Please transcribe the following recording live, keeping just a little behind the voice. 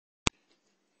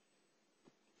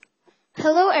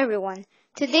Hello everyone.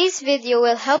 Today's video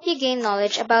will help you gain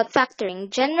knowledge about factoring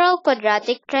General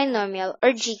Quadratic Trinomial or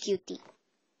GQT.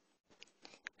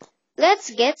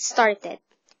 Let's get started.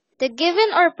 The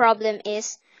given or problem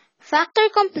is factor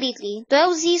completely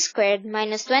 12z squared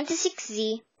minus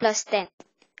 26z plus 10.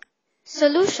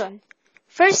 Solution.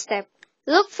 First step,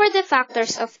 look for the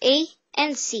factors of a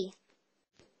and c.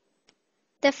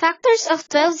 The factors of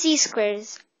 12z squared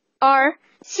are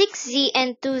 6z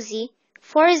and 2z,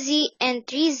 4z and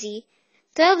 3z,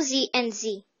 12z and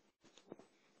z.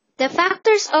 The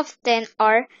factors of 10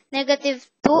 are negative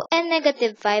 2 and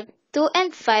negative 5, 2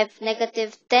 and 5,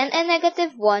 negative 10 and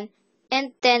negative 1,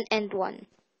 and 10 and 1.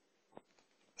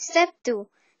 Step 2.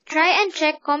 Try and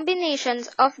check combinations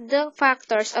of the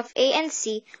factors of a and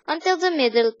c until the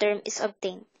middle term is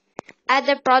obtained. Add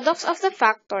the products of the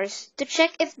factors to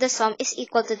check if the sum is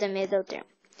equal to the middle term.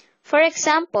 For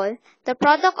example, the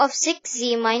product of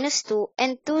 6z minus 2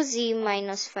 and 2z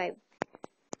minus 5.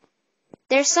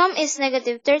 Their sum is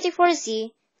negative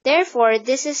 34z, therefore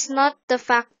this is not the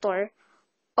factor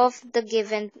of the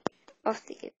given.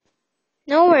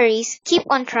 No worries, keep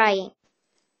on trying.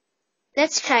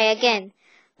 Let's try again.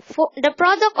 The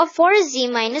product of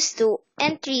 4z minus 2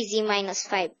 and 3z minus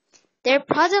 5. Their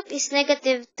product is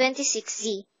negative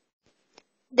 26z.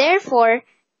 Therefore,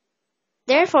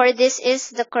 this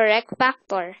is the correct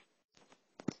factor.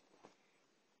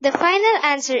 The final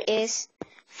answer is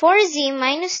 4z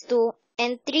minus 2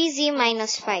 and 3z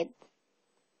minus 5.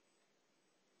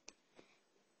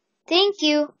 Thank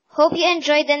you. Hope you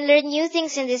enjoyed and learned new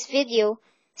things in this video.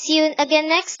 See you again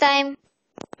next time.